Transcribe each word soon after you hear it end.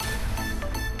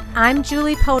I'm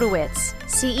Julie Podewitz,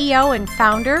 CEO and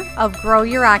founder of Grow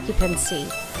Your Occupancy.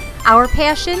 Our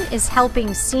passion is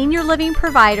helping senior living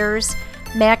providers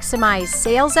maximize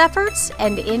sales efforts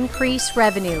and increase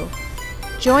revenue.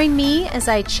 Join me as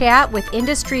I chat with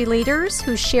industry leaders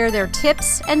who share their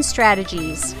tips and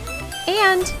strategies.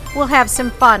 And we'll have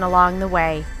some fun along the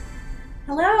way.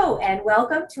 Hello, and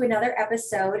welcome to another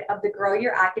episode of the Grow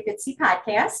Your Occupancy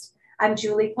podcast. I'm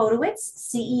Julie Podewitz,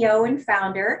 CEO and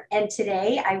founder, and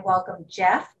today I welcome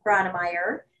Jeff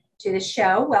Gronemeyer to the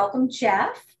show. Welcome,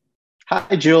 Jeff.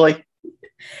 Hi, Julie.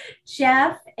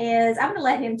 Jeff is, I'm going to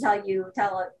let him tell you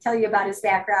about his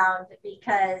background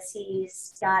because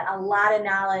he's got a lot of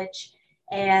knowledge,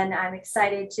 and I'm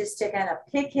excited just to kind of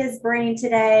pick his brain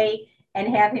today and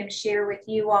have him share with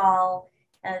you all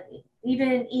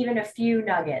even a few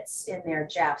nuggets in there,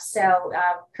 Jeff. So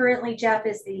currently, Jeff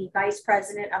is the Vice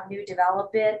President of New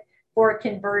Development for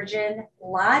Conversion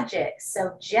Logic.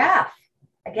 So Jeff,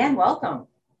 again, welcome.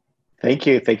 Thank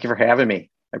you. Thank you for having me.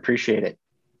 I appreciate it.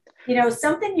 You know,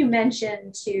 something you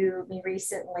mentioned to me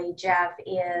recently, Jeff,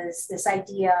 is this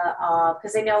idea of,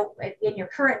 because I know in your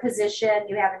current position,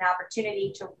 you have an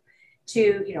opportunity to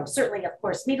certainly, of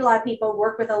course, meet a lot of people,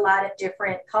 work with a lot of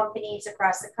different companies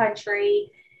across the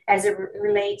country as it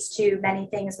relates to many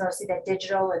things, mostly that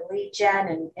digital and lead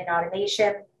gen and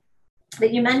automation.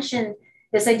 But you mentioned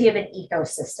this idea of an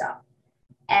ecosystem.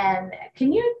 And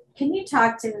can you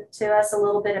talk to us a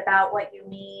little bit about what you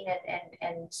mean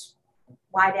and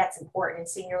why that's important in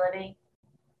senior living?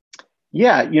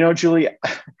 Yeah, Julie,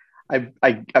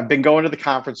 I've been going to the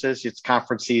conferences. It's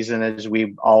conference season, as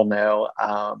we all know.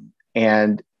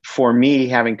 And for me,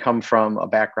 having come from a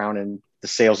background in the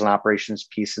sales and operations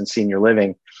piece in senior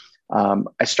living,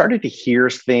 I started to hear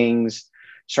things,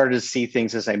 started to see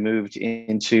things as I moved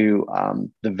into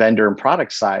the vendor and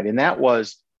product side. And that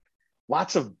was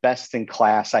lots of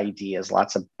best-in-class ideas,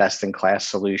 lots of best-in-class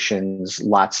solutions,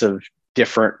 lots of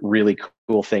different really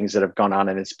cool things that have gone on.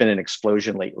 And it's been an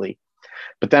explosion lately.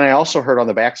 But then I also heard on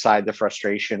the backside the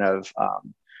frustration of,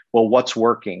 well, what's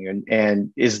working?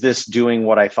 And is this doing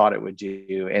what I thought it would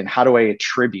do? And how do I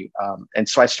attribute? And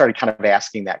so I started kind of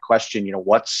asking that question,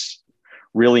 what's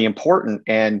really important?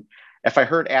 And if I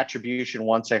heard attribution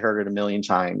once, I heard it a million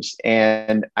times.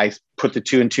 And I put the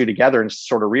two and two together and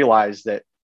sort of realized that,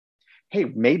 hey,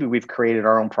 maybe we've created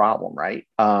our own problem, right?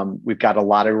 We've got a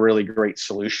lot of really great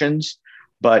solutions,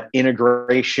 but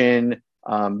integration,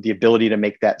 the ability to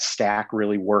make that stack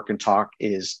really work and talk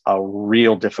is a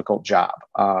real difficult job.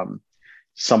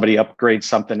 Somebody upgrades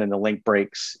something and the link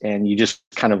breaks and you just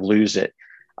kind of lose it.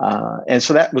 And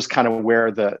so that was kind of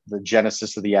where the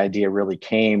genesis of the idea really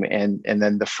came. And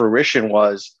then the fruition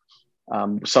was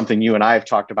something you and I have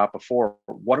talked about before.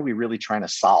 What are we really trying to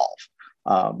solve?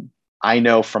 I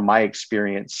know from my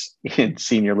experience in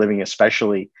senior living,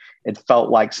 especially, it felt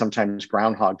like sometimes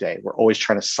Groundhog Day. We're always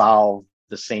trying to solve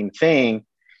the same thing,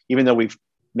 even though we've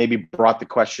maybe brought the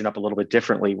question up a little bit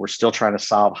differently. We're still trying to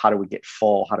solve, how do we get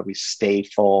full? How do we stay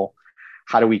full?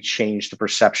 How do we change the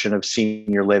perception of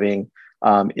senior living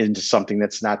into something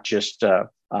that's not just a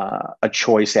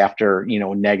choice after,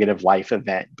 a negative life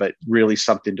event, but really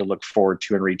something to look forward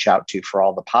to and reach out to for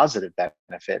all the positive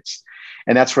benefits.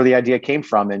 And that's where the idea came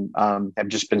from. And I've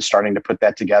just been starting to put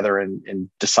that together and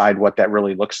decide what that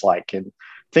really looks like. And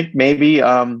I think maybe,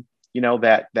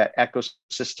 that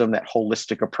ecosystem, that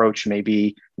holistic approach may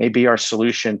be our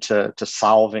solution to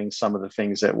solving some of the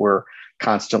things that we're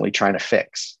constantly trying to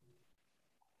fix.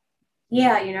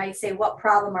 Yeah, I say, what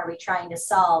problem are we trying to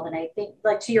solve? And I think,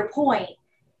 like, to your point,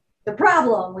 the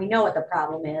problem, we know what the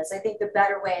problem is. I think the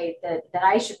better way that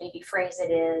I should maybe phrase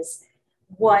it is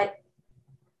what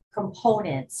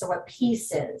components or what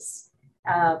pieces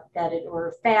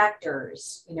or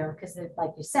factors, because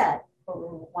like you said, what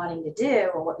we're wanting to do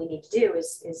or what we need to do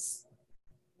is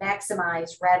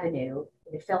maximize revenue,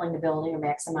 filling the building, or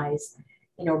maximize,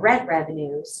 rent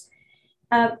revenues.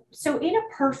 So in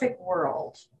a perfect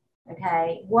world,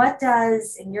 okay, what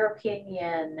does, in your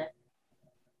opinion,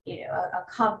 a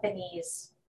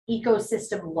company's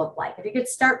ecosystem look like? If you could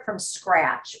start from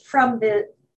scratch, from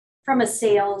a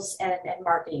sales and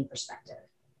marketing perspective.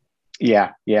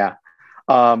 Yeah.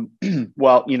 Well,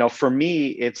 for me,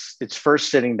 it's first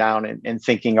sitting down and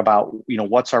thinking about,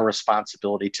 what's our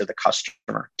responsibility to the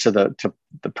customer, to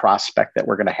the prospect that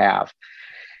we're going to have.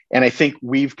 And I think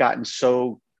we've gotten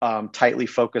so tightly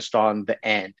focused on the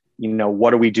end.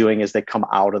 What are we doing as they come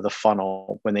out of the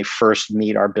funnel when they first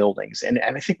meet our buildings? And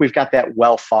I think we've got that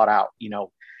well thought out,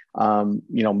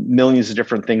 millions of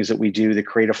different things that we do, the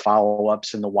creative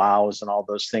follow-ups and the wows and all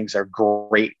those things are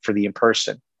great for the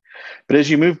in-person. But as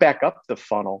you move back up the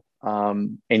funnel,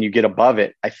 and you get above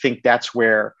it, I think that's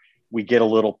where we get a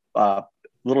little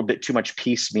bit too much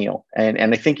piecemeal.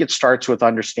 And I think it starts with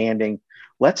understanding,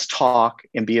 let's talk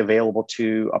and be available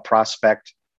to a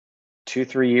prospect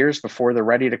 2-3 years before they're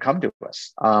ready to come to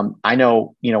us. I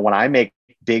know, when I make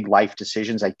big life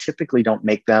decisions, I typically don't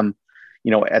make them,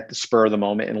 at the spur of the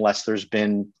moment, unless there's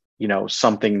been,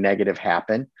 something negative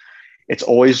happen. It's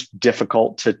always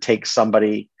difficult to take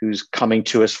somebody who's coming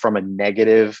to us from a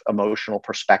negative emotional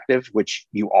perspective, which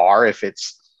you are if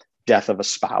it's death of a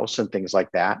spouse and things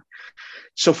like that.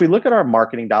 So if we look at our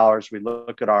marketing dollars, we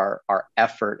look at our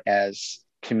effort as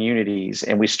communities,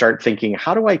 and we start thinking,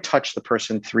 how do I touch the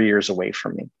person 3 years away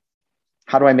from me?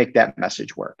 How do I make that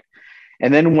message work?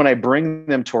 And then when I bring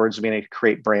them towards me and I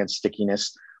create brand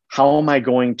stickiness, how am I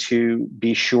going to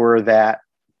be sure that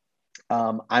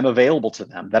I'm available to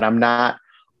them, that I'm not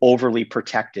overly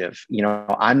protective?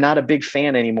 I'm not a big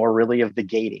fan anymore, really, of the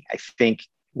gating. I think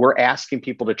we're asking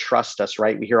people to trust us,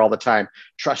 right? We hear all the time,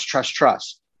 trust, trust,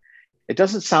 trust. It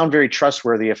doesn't sound very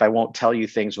trustworthy if I won't tell you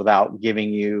things without giving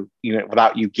you,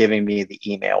 without you giving me the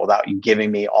email, without you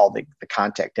giving me all the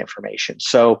contact information.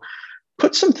 So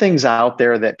put some things out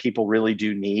there that people really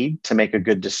do need to make a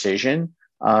good decision,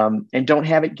 and don't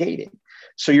have it gated.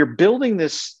 So you're building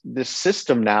this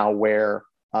system now where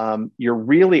you're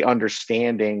really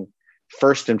understanding,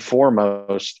 first and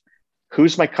foremost,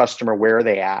 who's my customer, where are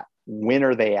they at, when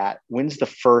are they at, when's the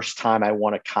first time I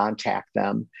want to contact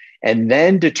them, and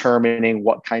then determining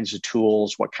what kinds of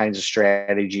tools, what kinds of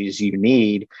strategies you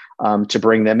need to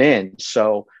bring them in.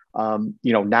 So,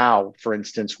 now, for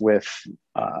instance, with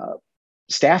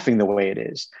staffing the way it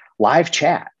is, live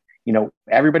chat,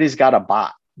 everybody's got a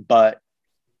bot, but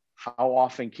how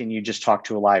often can you just talk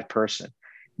to a live person?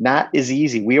 Not as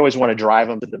easy. We always want to drive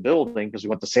them to the building because we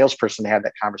want the salesperson to have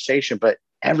that conversation, but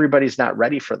everybody's not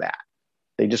ready for that.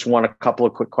 They just want a couple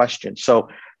of quick questions. So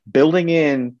building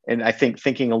in, and I think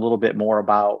thinking a little bit more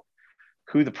about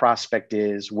who the prospect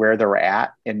is, where they're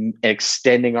at, and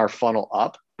extending our funnel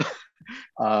up.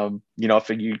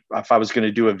 If I was going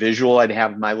to do a visual, I'd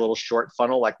have my little short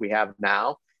funnel like we have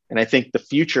now. And I think the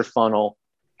future funnel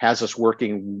has us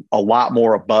working a lot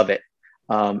more above it,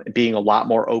 being a lot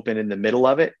more open in the middle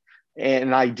of it.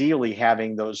 And ideally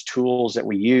having those tools that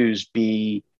we use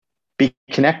be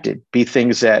connected, be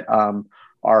things that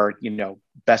are,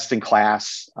 best in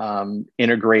class,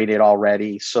 integrated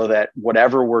already, so that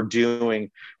whatever we're doing,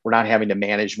 we're not having to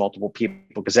manage multiple people,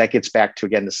 because that gets back to,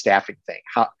 again, the staffing thing.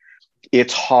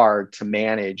 It's hard to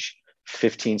manage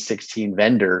 15, 16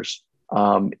 vendors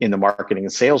in the marketing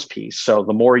and sales piece. So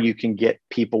the more you can get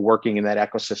people working in that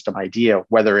ecosystem idea,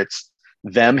 whether it's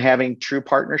them having true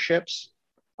partnerships,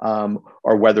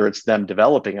 or whether it's them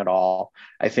developing it all,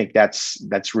 I think that's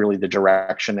really the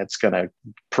direction that's going to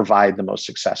provide the most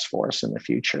success for us in the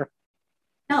future.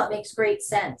 No, it makes great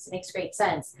sense. It makes great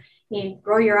sense.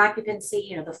 Grow your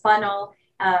occupancy, the funnel,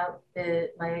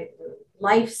 my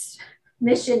life's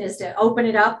mission is to open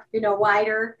it up,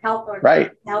 wider, help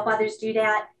others do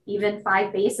that, even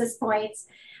 5 basis points.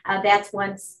 That's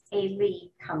once a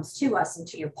lead comes to us. And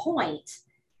to your point,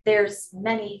 there's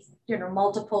many,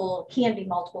 multiple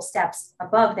steps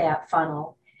above that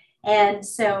funnel. And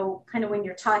so kind of when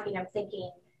you're talking, I'm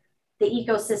thinking the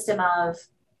ecosystem of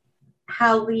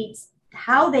how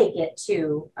they get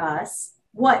to us,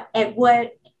 at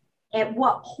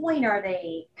what point are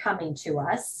they coming to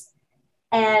us?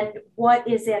 And what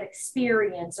is that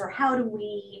experience, or how do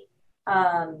we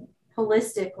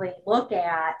holistically look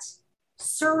at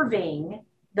serving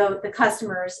the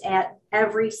customers at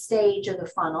every stage of the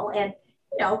funnel? And,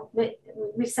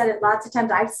 we've said it lots of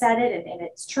times. I've said it, and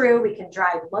it's true. We can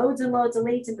drive loads and loads of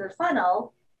leads into the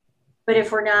funnel, but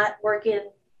if we're not working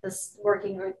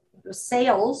with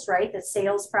sales, right, the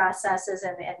sales processes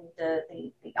and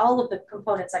the all of the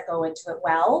components that go into it,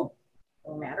 well,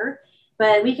 no matter.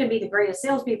 But we can be the greatest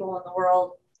salespeople in the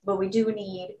world, but we do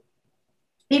need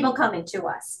people coming to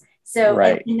us. So,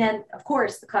 right. and then of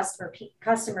course the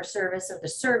customer service, or the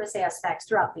service aspects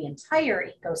throughout the entire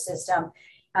ecosystem,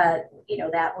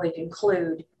 that would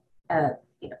include,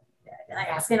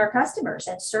 asking our customers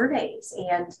and surveys,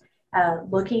 and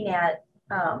looking at,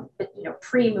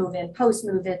 pre-move-in,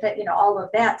 post-move-in, all of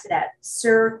that, to that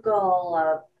circle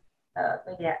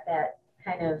of that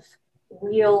kind of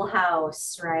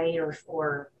wheelhouse, right?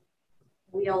 Or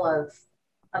wheel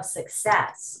of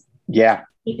success. Yeah.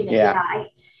 Keeping it. Yeah.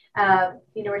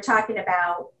 We're talking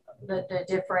about the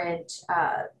different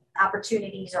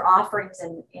opportunities or offerings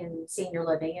in senior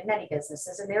living in many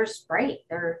businesses, and they're great.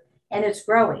 And it's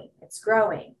growing.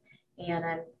 And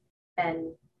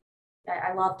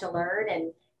I love to learn,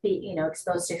 and be,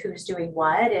 exposed to who's doing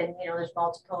what. And, there's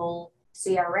multiple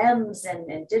CRMs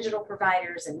and digital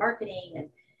providers and marketing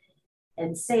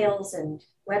and sales and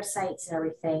websites and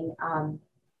everything.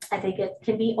 I think it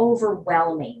can be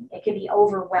overwhelming. It can be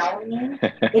overwhelming.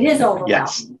 It is overwhelming.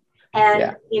 Yes.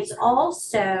 And it's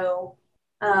also,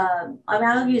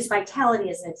 I'll use Vitality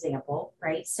as an example,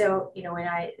 right? So, when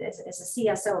as a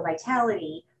CSO of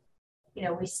Vitality,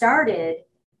 we started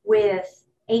with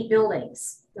 8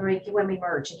 buildings when we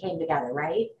merged and came together,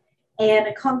 right?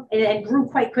 And grew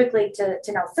quite quickly to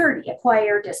now 30,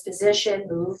 acquire, disposition,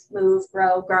 move,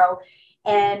 grow.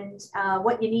 And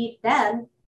what you need then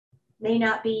may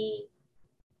not be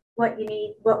what we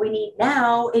need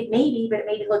now. It may be, but it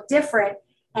may look different.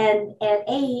 And at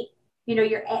 8,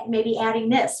 you're maybe adding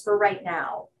this for right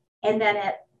now. And then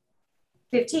at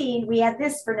 15, we add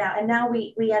this for now. And now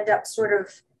we end up sort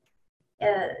of,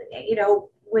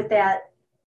 with that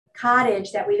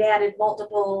cottage that we've added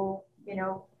multiple,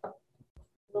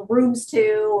 rooms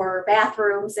to, or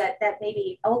bathrooms that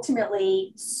maybe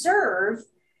ultimately serve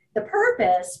the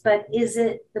purpose, but is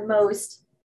it the most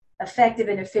effective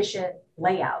and efficient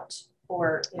layout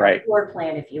or floor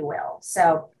plan, if you will?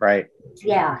 So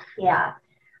yeah.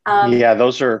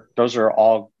 Those are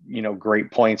all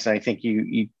great points, and I think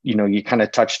you kind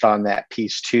of touched on that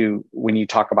piece too when you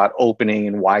talk about opening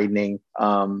and widening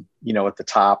at the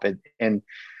top, and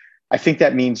I think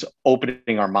that means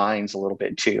opening our minds a little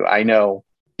bit too. I know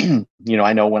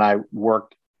I know when I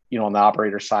worked on the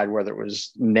operator side, whether it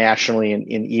was nationally and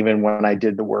even when I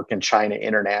did the work in China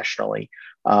internationally,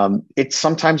 it's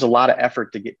sometimes a lot of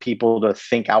effort to get people to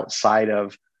think outside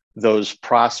of those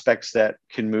prospects that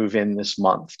can move in this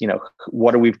month.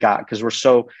 What do we've got? Because we're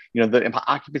so, the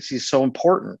occupancy is so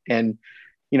important. And,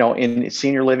 in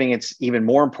senior living, it's even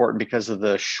more important because of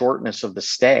the shortness of the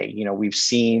stay. We've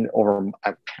seen over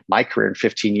my career in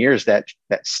 15 years that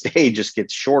stay just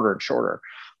gets shorter and shorter.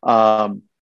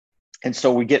 And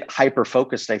so we get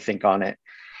hyper-focused, I think, on it.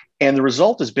 And the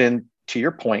result has been, to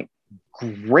your point,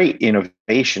 great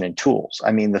innovation and tools.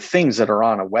 I mean, the things that are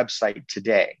on a website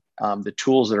today, the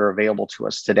tools that are available to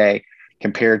us today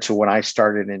compared to when I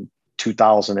started in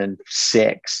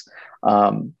 2006,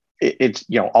 it's,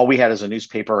 all we had is a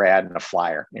newspaper ad and a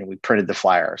flyer, and we printed the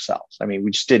flyer ourselves. I mean, we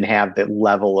just didn't have the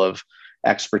level of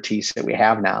expertise that we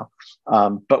have now.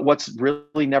 But what's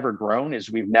really never grown is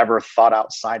we've never thought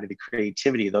outside of the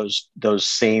creativity of those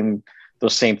same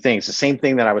things. The same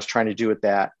thing that I was trying to do with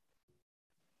that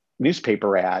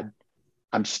newspaper ad,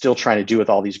 I'm still trying to do with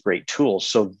all these great tools.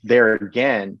 So there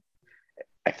again,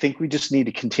 I think we just need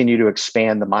to continue to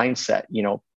expand the mindset.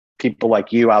 People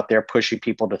like you out there pushing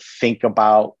people to think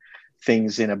about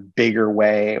things in a bigger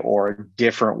way or a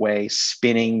different way,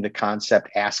 spinning the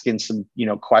concept, asking some,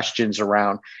 questions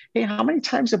around, hey, how many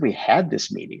times have we had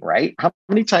this meeting, right? How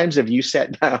many times have you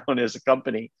sat down as a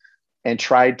company and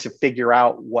tried to figure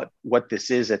out what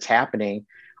this is that's happening?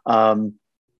 And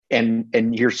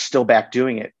you're still back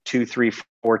doing it 2, 3,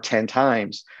 4, 10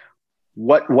 times.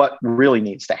 What really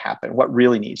needs to happen? What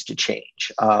really needs to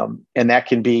change? And that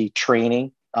can be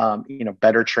training,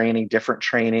 better training,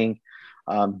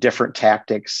 different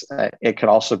tactics. It could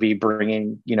also be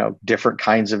bringing, different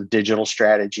kinds of digital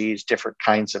strategies, different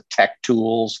kinds of tech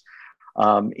tools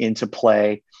into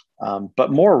play.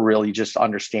 But more really just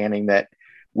understanding that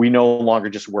we no longer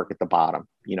just work at the bottom,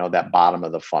 that bottom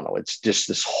of the funnel. It's just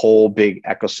this whole big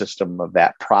ecosystem of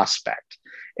that prospect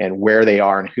and where they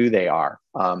are and who they are,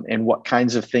 and what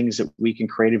kinds of things that we can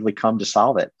creatively come to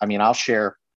solve it. I mean, I'll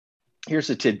share, here's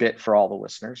a tidbit for all the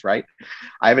listeners, right?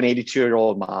 I have an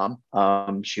 82-year-old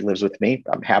mom. She lives with me.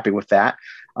 I'm happy with that.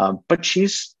 But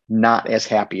she's not as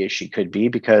happy as she could be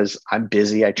because I'm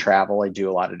busy. I travel. I do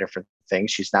a lot of different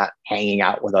things. She's not hanging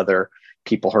out with other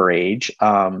people her age.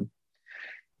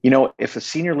 If a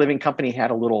senior living company had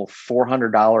a little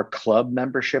 $400 club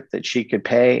membership that she could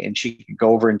pay, and she could go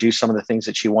over and do some of the things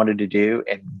that she wanted to do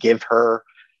and give her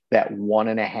that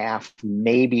 1.5,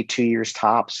 maybe 2 years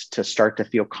tops to start to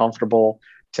feel comfortable,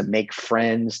 to make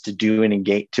friends, to do and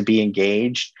engage, to be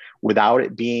engaged without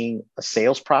it being a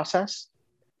sales process,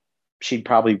 she'd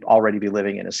probably already be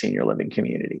living in a senior living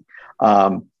community.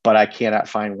 But I cannot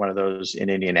find one of those in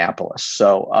Indianapolis.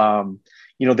 So,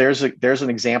 there's an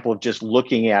example of just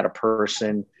looking at a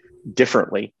person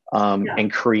differently,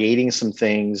 and creating some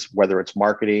things, whether it's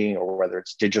marketing or whether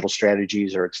it's digital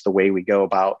strategies or it's the way we go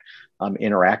about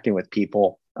interacting with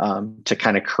people, to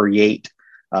kind of create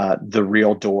the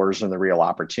real doors and the real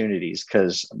opportunities.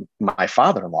 Because my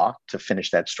father-in-law, to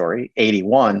finish that story,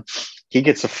 81, he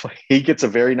gets a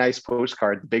very nice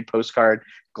postcard, the big postcard,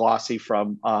 glossy,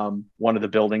 from one of the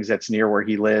buildings that's near where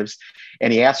he lives.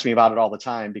 And he asks me about it all the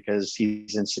time because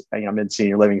I'm in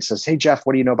senior living. He says, "Hey Jeff,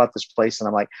 what do you know about this place?" And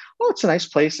I'm like, "Oh, it's a nice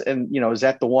place. And is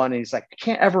that the one?" And he's like, "I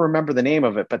can't ever remember the name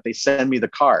of it, but they send me the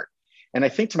card." And I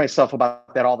think to myself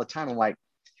about that all the time. I'm like,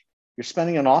 you're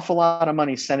spending an awful lot of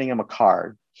money sending him a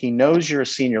card. He knows you're a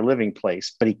senior living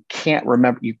place, but he can't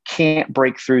remember. You can't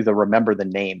break through the remember the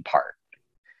name part.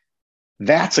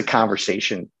 That's a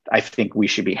conversation I think we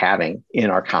should be having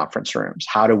in our conference rooms.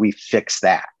 How do we fix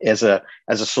that as a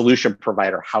solution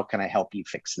provider? How can I help you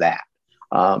fix that?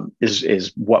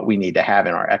 Is what we need to have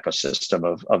in our ecosystem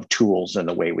of tools and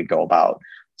the way we go about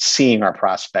seeing our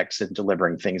prospects and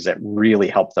delivering things that really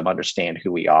help them understand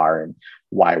who we are and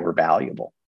why we're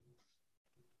valuable.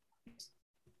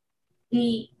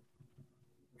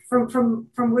 From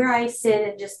where I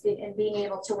sit and being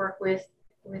able to work with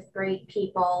great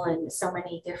people and so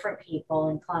many different people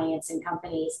and clients and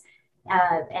companies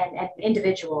and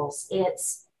individuals,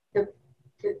 it's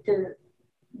the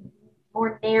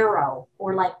more narrow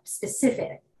or like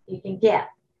specific you can get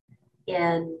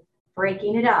in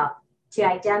breaking it up to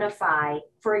identify,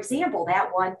 for example,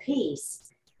 that one piece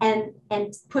and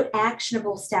put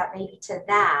actionable step maybe to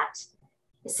that.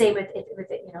 Say with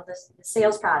the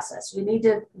sales process, you need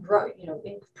to grow,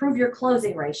 improve your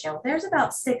closing ratio. There's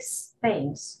about 6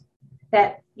 things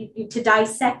that you to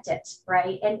dissect it,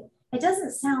 right? And it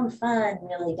doesn't sound fun,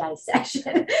 really,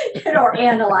 dissection, or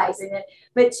analyzing it,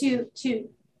 but to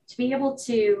be able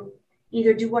to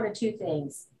either do one of 2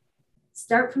 things: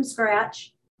 start from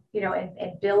scratch,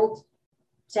 and build.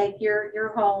 Take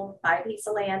your home, buy a piece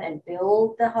of land, and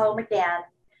build the home again,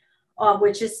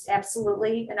 which is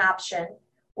absolutely an option.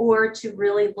 Or to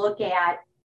really look at,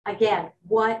 again,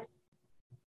 what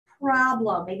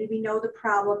problem, maybe we know the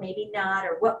problem, maybe not,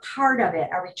 or what part of it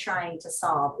are we trying to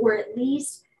solve, or at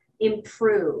least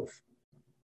improve.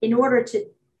 In order to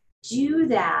do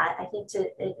that, I think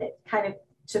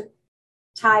to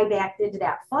tie back into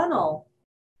that funnel,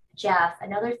 Jeff,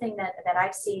 another thing that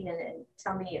I've seen, and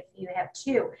tell me if you have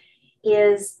too,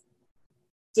 is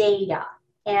data.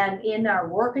 And in our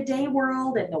workaday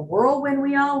world, and the world when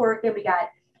we all work, and we got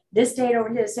this data over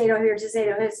here, this data over here, this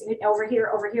data over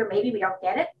here. Maybe we don't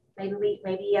get it. Maybe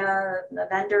the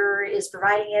vendor is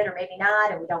providing it, or maybe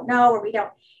not, and we don't know, or we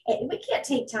don't. We can't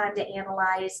take time to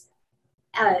analyze,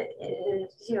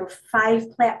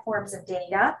 5 platforms of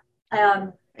data.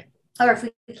 Or if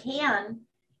we can,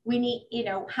 we need,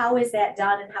 how is that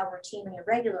done and how routinely and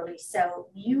regularly? So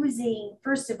using,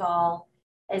 first of all,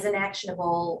 as an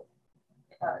actionable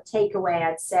takeaway,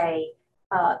 I'd say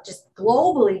just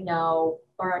globally know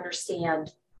or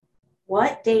understand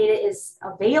what data is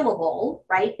available,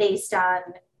 right, based on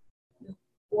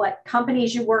what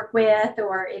companies you work with,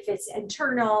 or if it's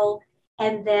internal,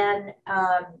 and then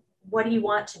what do you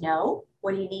want to know?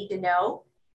 What do you need to know?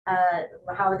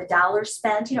 How are the dollars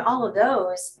spent? All of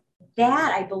those.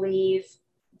 That, I believe,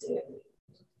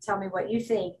 tell me what you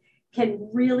think, can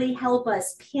really help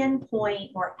us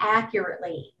pinpoint more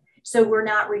accurately, so we're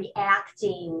not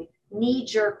reacting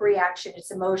knee-jerk reaction.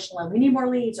 It's emotional and we need more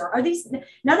leads, or are these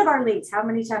none of our leads? How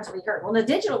many times have we heard, well, the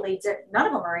digital leads, none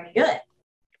of them are any good?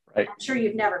 Right. I'm sure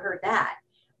you've never heard that.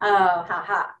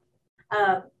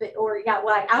 Or you got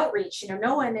wide outreach.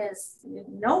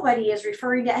 Nobody is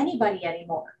referring to anybody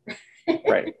anymore.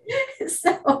 Right.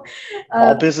 So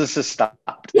all businesses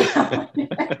stopped. Yeah.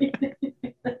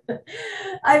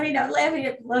 I mean, I'm laughing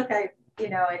at,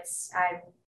 I'm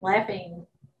laughing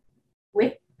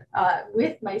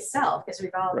with myself, because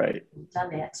we've all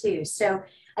done that too. So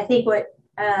I think what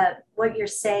you're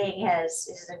saying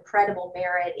is an incredible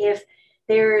merit. If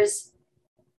there's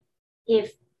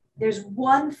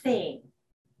one thing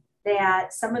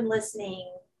that someone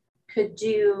listening could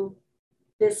do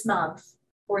this month,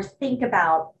 or think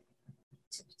about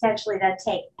to potentially then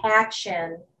take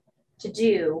action to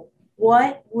do,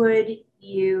 what would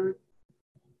you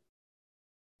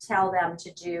tell them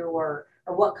to do, or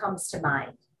what comes to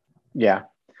mind? Yeah.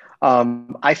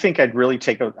 I think I'd really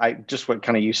just what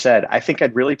kind of you said, I think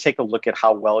I'd really take a look at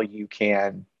how well you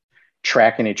can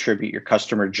track and attribute your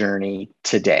customer journey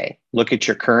today. Look at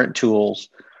your current tools,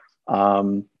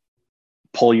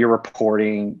 pull your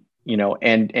reporting,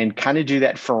 and kind of do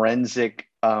that forensic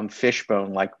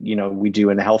fishbone, like, we do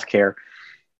in healthcare.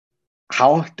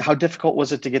 How difficult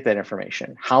was it to get that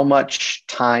information? How much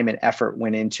time and effort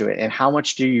went into it? And how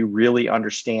much do you really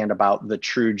understand about the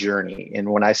true journey? And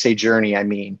when I say journey, I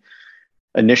mean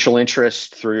initial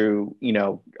interest through,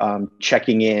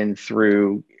 checking in,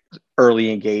 through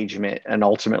early engagement, and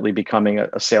ultimately becoming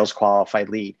a sales qualified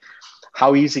lead.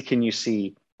 How easy can you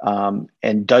see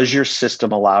And does your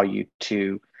system allow you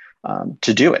to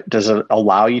do it? Does it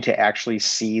allow you to actually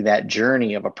see that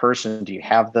journey of a person? Do you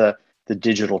have the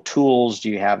digital tools? Do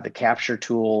you have the capture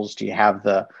tools? Do you have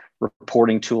the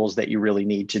reporting tools that you really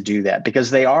need to do that? Because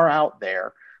they are out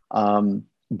there.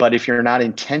 But if you're not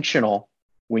intentional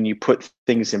when you put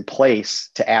things in place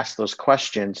to ask those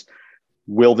questions,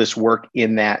 will this work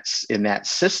in that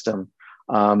system?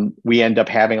 We end up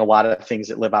having a lot of things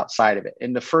that live outside of it.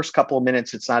 In the first couple of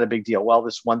minutes, it's not a big deal. Well,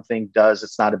 this one thing does,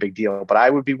 it's not a big deal. But I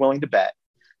would be willing to bet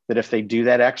that if they do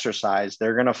that exercise,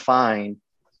 they're going to find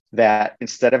that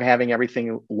instead of having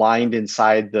everything lined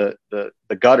inside the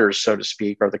gutters, so to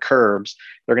speak, or the curbs,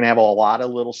 they're going to have a lot of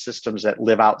little systems that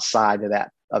live outside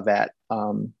of that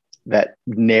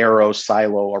narrow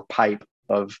silo or pipe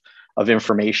of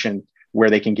information, where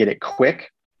they can get it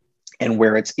quick and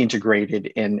where it's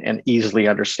integrated and easily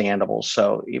understandable.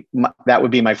 So that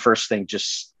would be my first thing.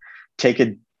 Just take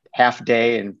a half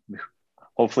day, and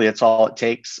hopefully it's all it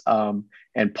takes,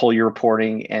 and pull your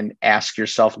reporting and ask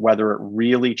yourself whether it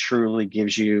really truly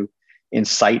gives you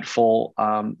insightful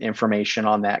information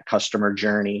on that customer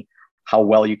journey, how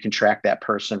well you can track that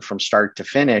person from start to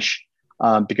finish,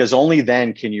 because only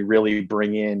then can you really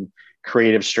bring in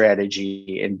creative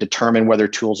strategy and determine whether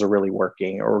tools are really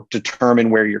working, or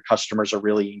determine where your customers are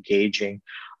really engaging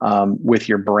with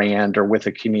your brand or with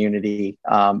a community,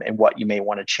 and what you may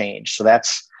want to change. So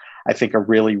that's, I think, a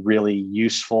really, really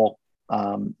useful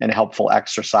and helpful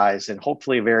exercise, and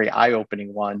hopefully a very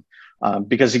eye-opening one,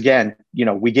 because again,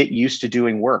 we get used to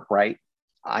doing work, right?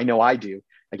 I know I do.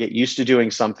 I get used to doing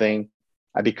something.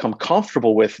 I become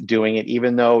comfortable with doing it,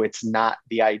 even though it's not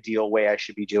the ideal way I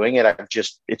should be doing it.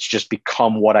 It's just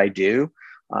become what I do.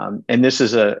 And this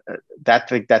is I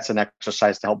think that's an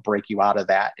exercise to help break you out of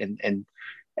that and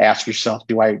ask yourself,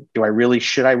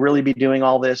 should I really be doing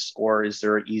all this, or is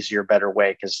there an easier, better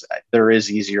way? Because there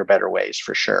is easier, better ways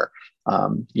for sure.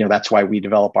 That's why we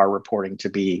develop our reporting to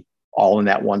be all in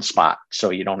that one spot, so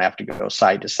you don't have to go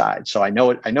side to side. So I know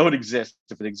it exists.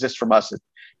 If it exists from us,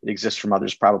 it exists from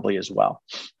others probably as well.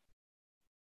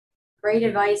 Great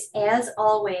advice, as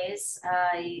always.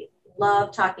 I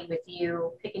love talking with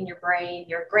you, picking your brain.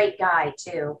 You're a great guy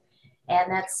too.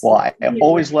 And I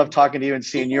always love talking to you and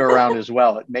seeing you around as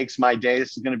well. It makes my day.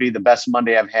 This is going to be the best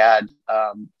Monday I've had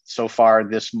so far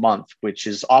this month, which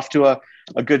is off to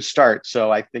a good start. So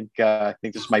I think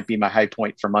this might be my high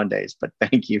point for Mondays, but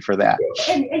thank you for that.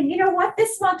 And you know what?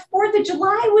 This month, 4th of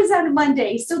July was on a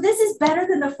Monday. So this is better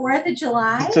than the 4th of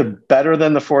July. It's better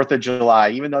than the 4th of July,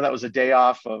 even though that was a day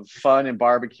off of fun and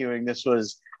barbecuing.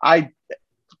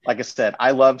 Like I said,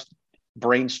 I love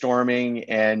brainstorming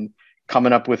and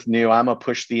coming up with I'm a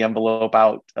push the envelope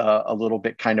out a little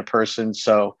bit kind of person.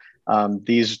 So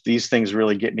these things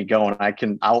really get me going.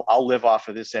 I'll live off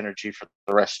of this energy for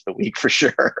the rest of the week for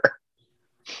sure.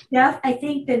 Jeff, I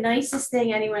think the nicest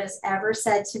thing anyone has ever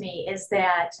said to me is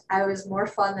that I was more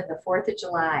fun than the 4th of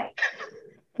July,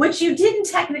 which you didn't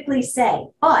technically say,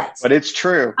 but it's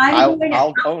true. I'll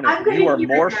own it. You are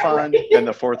more fun than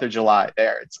the 4th of July.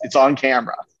 There, it's on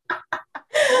camera.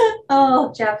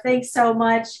 Oh, Jeff, thanks so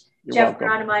much. You're Jeff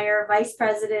welcome. Gronemeyer, Vice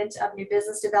President of New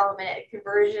Business Development at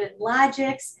Conversion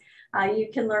Logics. You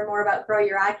can learn more about Grow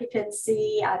Your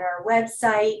Occupancy on our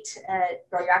website at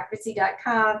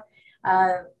growyouroccupancy.com.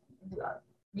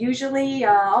 Usually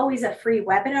always a free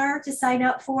webinar to sign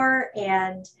up for,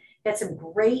 and got some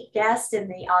great guests in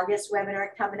the August webinar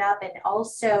coming up. And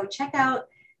also check out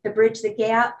the Bridge the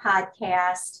Gap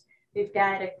podcast. We've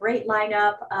got a great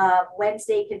lineup of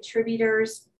Wednesday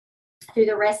contributors through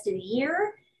the rest of the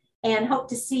year, and hope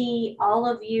to see all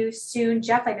of you soon.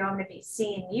 Jeff, I know I'm going to be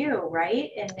seeing you, right?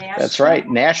 In Nashville. That's right.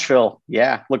 Nashville.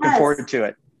 Yeah. Looking forward to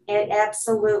it.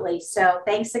 Absolutely. So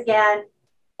thanks again,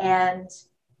 and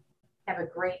have a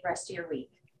great rest of your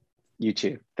week. You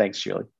too. Thanks, Julie.